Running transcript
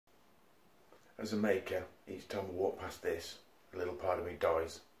As a maker, each time I walk past this, a little part of me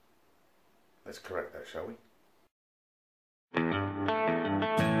dies. Let's correct that, shall we?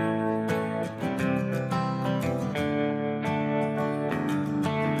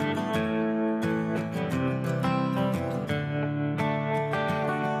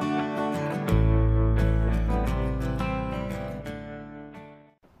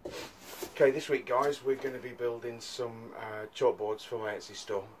 Okay, this week guys, we're going to be building some chalkboards for my Etsy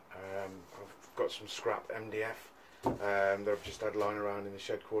store. I've got some scrap MDF that I've just had lying around in the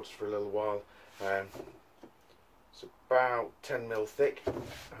shed quarters for a little while. It's about 10mm thick,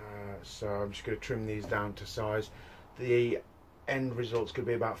 so I'm just going to trim these down to size. The end result's going to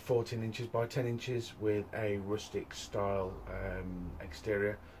be about 14 inches by 10 inches with a rustic style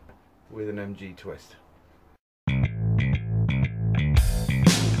exterior with an MG twist.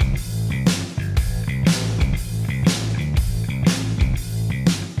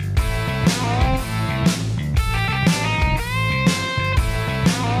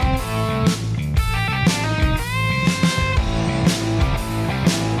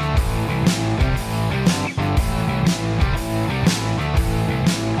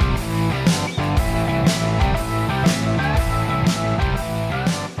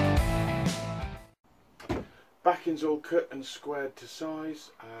 Backing's all cut and squared to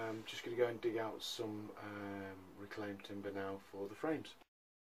size. I'm just going to go and dig out some reclaimed timber now for the frames.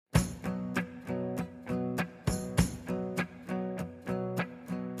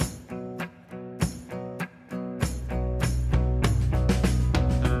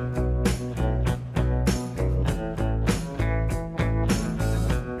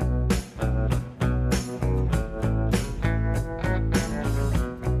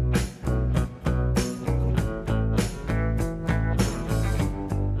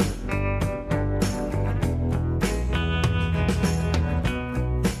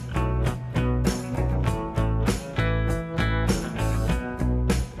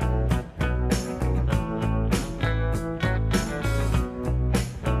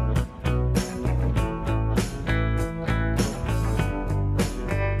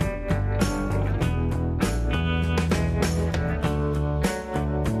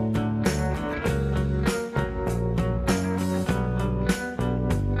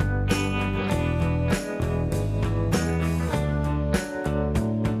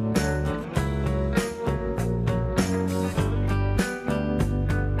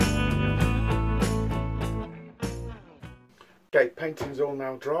 Okay, painting's all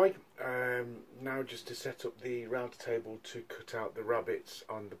now dry. Now just to set up the router table to cut out the rabbits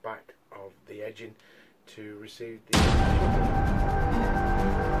on the back of the edging to receive the...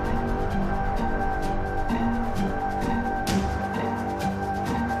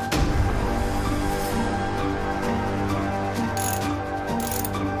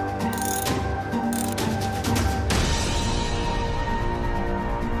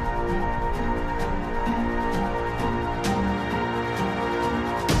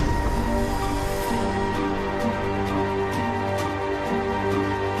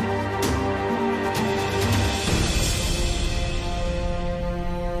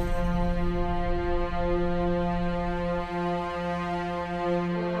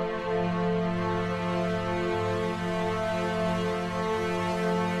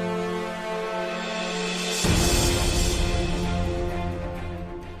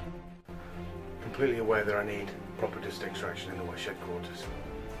 Completely aware that I need proper dust extraction in the wet shed quarters.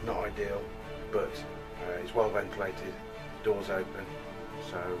 Not ideal, but it's well ventilated, doors open,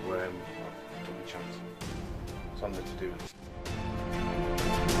 so I took the chance. It's on the to-do list.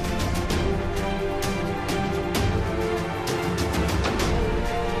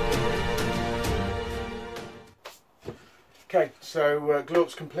 Okay, so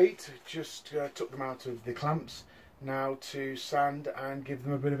glue-up's complete. Just took them out of the clamps. Now to sand and give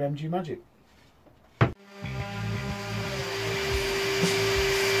them a bit of MG magic.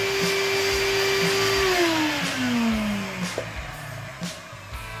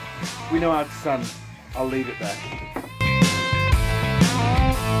 We know how to sand. I'll leave it there.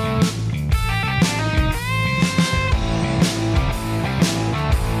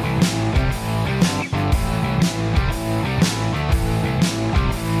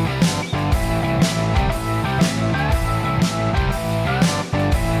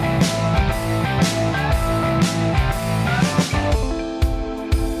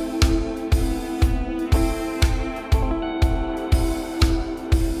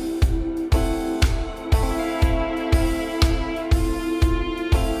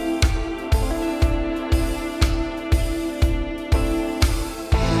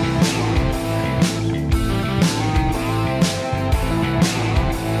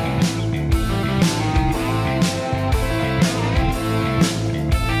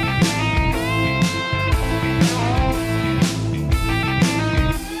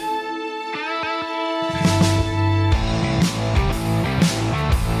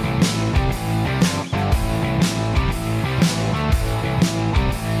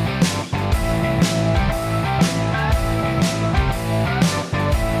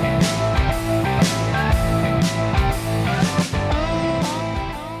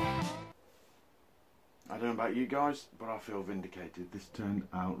 know about you guys, but I feel vindicated. This turned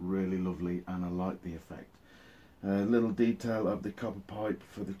out really lovely and I like the effect. Little detail of the copper pipe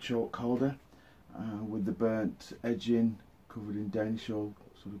for the chalk holder with the burnt edging covered in Danish oil,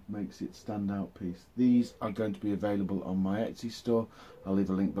 sort of makes it stand out piece. These are going to be available on my Etsy store. I'll leave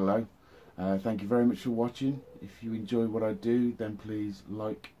a link below. Thank you very much for watching. If you enjoy what I do, then please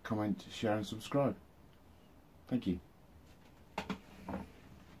like, comment, share and subscribe. Thank you.